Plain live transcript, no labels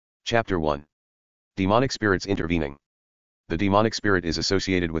Chapter 1. Demonic Spirits Intervening. The demonic spirit is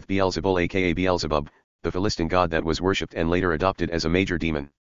associated with Beelzebul aka Beelzebub, the Philistine god that was worshipped and later adopted as a major demon.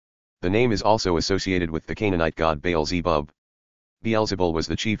 The name is also associated with the Canaanite god Baal-zebub. Beelzebul was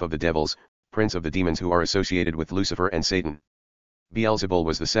the chief of the devils, prince of the demons who are associated with Lucifer and Satan. Beelzebul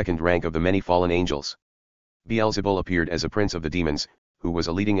was the second rank of the many fallen angels. Beelzebul appeared as a prince of the demons, who was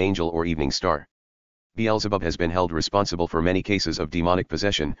a leading angel or evening star. Beelzebub has been held responsible for many cases of demonic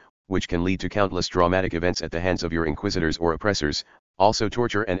possession, which can lead to countless dramatic events at the hands of your inquisitors or oppressors, also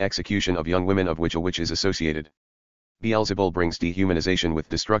torture and execution of young women of which a witch is associated. Beelzebul brings dehumanization with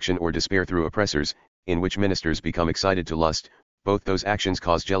destruction or despair through oppressors, in which ministers become excited to lust. Both those actions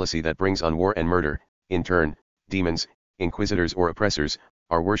cause jealousy that brings on war and murder. In turn, demons, inquisitors or oppressors,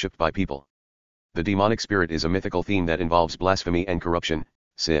 are worshipped by people. The demonic spirit is a mythical theme that involves blasphemy and corruption,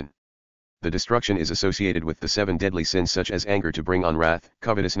 sin. The destruction is associated with the 7 deadly sins such as anger to bring on wrath,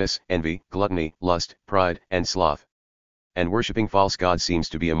 covetousness, envy, gluttony, lust, pride, and sloth. And worshipping false gods seems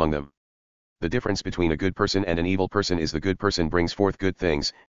to be among them. The difference between a good person and an evil person is the good person brings forth good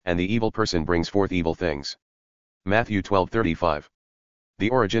things, and the evil person brings forth evil things. Matthew 12:35. The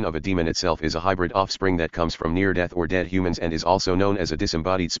origin of a demon itself is a hybrid offspring that comes from near-death or dead humans and is also known as a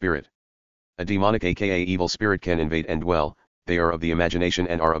disembodied spirit. A demonic aka evil spirit can invade and dwell. They are of the imagination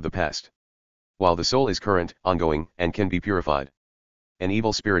and are of the past. While the soul is current, ongoing, and can be purified. An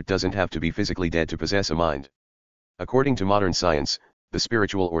evil spirit doesn't have to be physically dead to possess a mind. According to modern science, the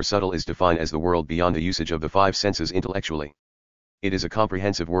spiritual or subtle is defined as the world beyond the usage of the 5 senses intellectually. It is a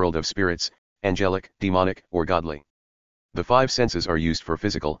comprehensive world of spirits, angelic, demonic, or godly. The 5 senses are used for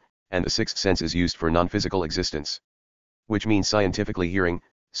physical, and the 6th sense is used for non-physical existence. Which means scientifically hearing,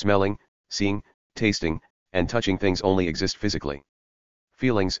 smelling, seeing, tasting, and touching things only exist physically.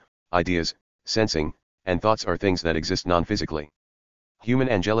 Feelings, ideas, sensing, and thoughts are things that exist non-physically. Human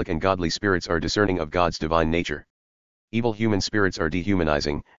angelic and godly spirits are discerning of God's divine nature. Evil human spirits are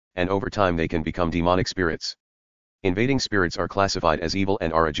dehumanizing, and over time they can become demonic spirits. Invading spirits are classified as evil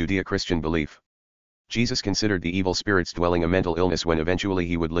and are a Judeo-Christian belief. Jesus considered the evil spirits dwelling a mental illness when eventually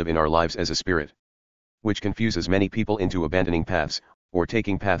he would live in our lives as a spirit. Which confuses many people into abandoning paths, or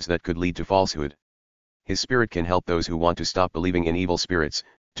taking paths that could lead to falsehood. His spirit can help those who want to stop believing in evil spirits,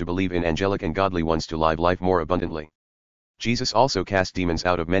 to believe in angelic and godly ones to live life more abundantly. Jesus also cast demons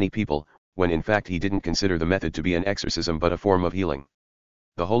out of many people, when in fact he didn't consider the method to be an exorcism but a form of healing.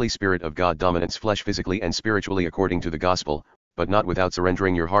 The Holy Spirit of God dominates flesh physically and spiritually according to the gospel, but not without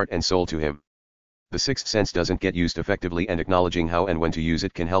surrendering your heart and soul to him. The 6th sense doesn't get used effectively, and acknowledging how and when to use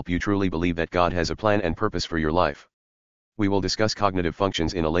it can help you truly believe that God has a plan and purpose for your life. We will discuss cognitive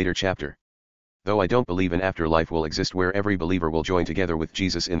functions in a later chapter. Though I don't believe an afterlife will exist where every believer will join together with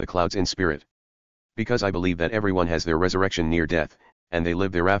Jesus in the clouds in spirit. Because I believe that everyone has their resurrection near death, and they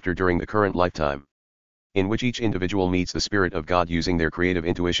live thereafter during the current lifetime. In which each individual meets the Spirit of God using their creative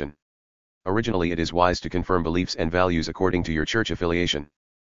intuition. Originally it is wise to confirm beliefs and values according to your church affiliation.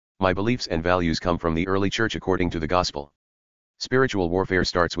 My beliefs and values come from the early church according to the gospel. Spiritual warfare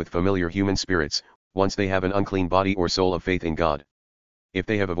starts with familiar human spirits, once they have an unclean body or soul of faith in God. If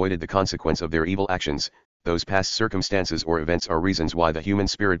they have avoided the consequence of their evil actions, those past circumstances or events are reasons why the human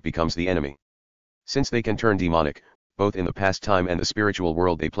spirit becomes the enemy. Since they can turn demonic, both in the past time and the spiritual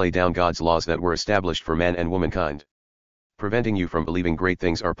world they play down God's laws that were established for man and womankind. Preventing you from believing great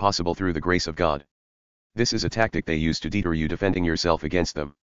things are possible through the grace of God. This is a tactic they use to deter you defending yourself against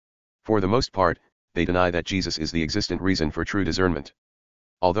them. For the most part, they deny that Jesus is the existent reason for true discernment.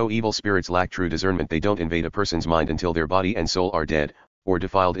 Although evil spirits lack true discernment, they don't invade a person's mind until their body and soul are dead, or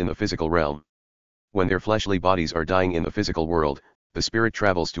defiled in the physical realm. When their fleshly bodies are dying in the physical world, the spirit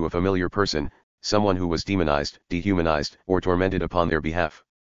travels to a familiar person, someone who was demonized, dehumanized, or tormented upon their behalf.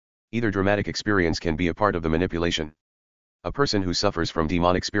 Either dramatic experience can be a part of the manipulation. A person who suffers from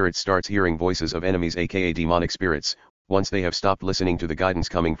demonic spirits starts hearing voices of enemies aka demonic spirits, once they have stopped listening to the guidance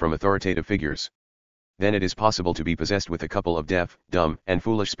coming from authoritative figures. Then it is possible to be possessed with a couple of deaf, dumb, and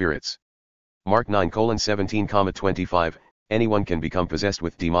foolish spirits. Mark 9:17-25. Anyone can become possessed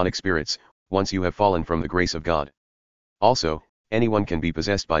with demonic spirits, once you have fallen from the grace of God. Also, anyone can be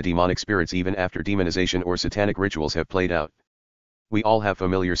possessed by demonic spirits even after demonization or satanic rituals have played out. We all have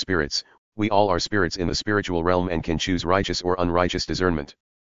familiar spirits, we all are spirits in the spiritual realm and can choose righteous or unrighteous discernment.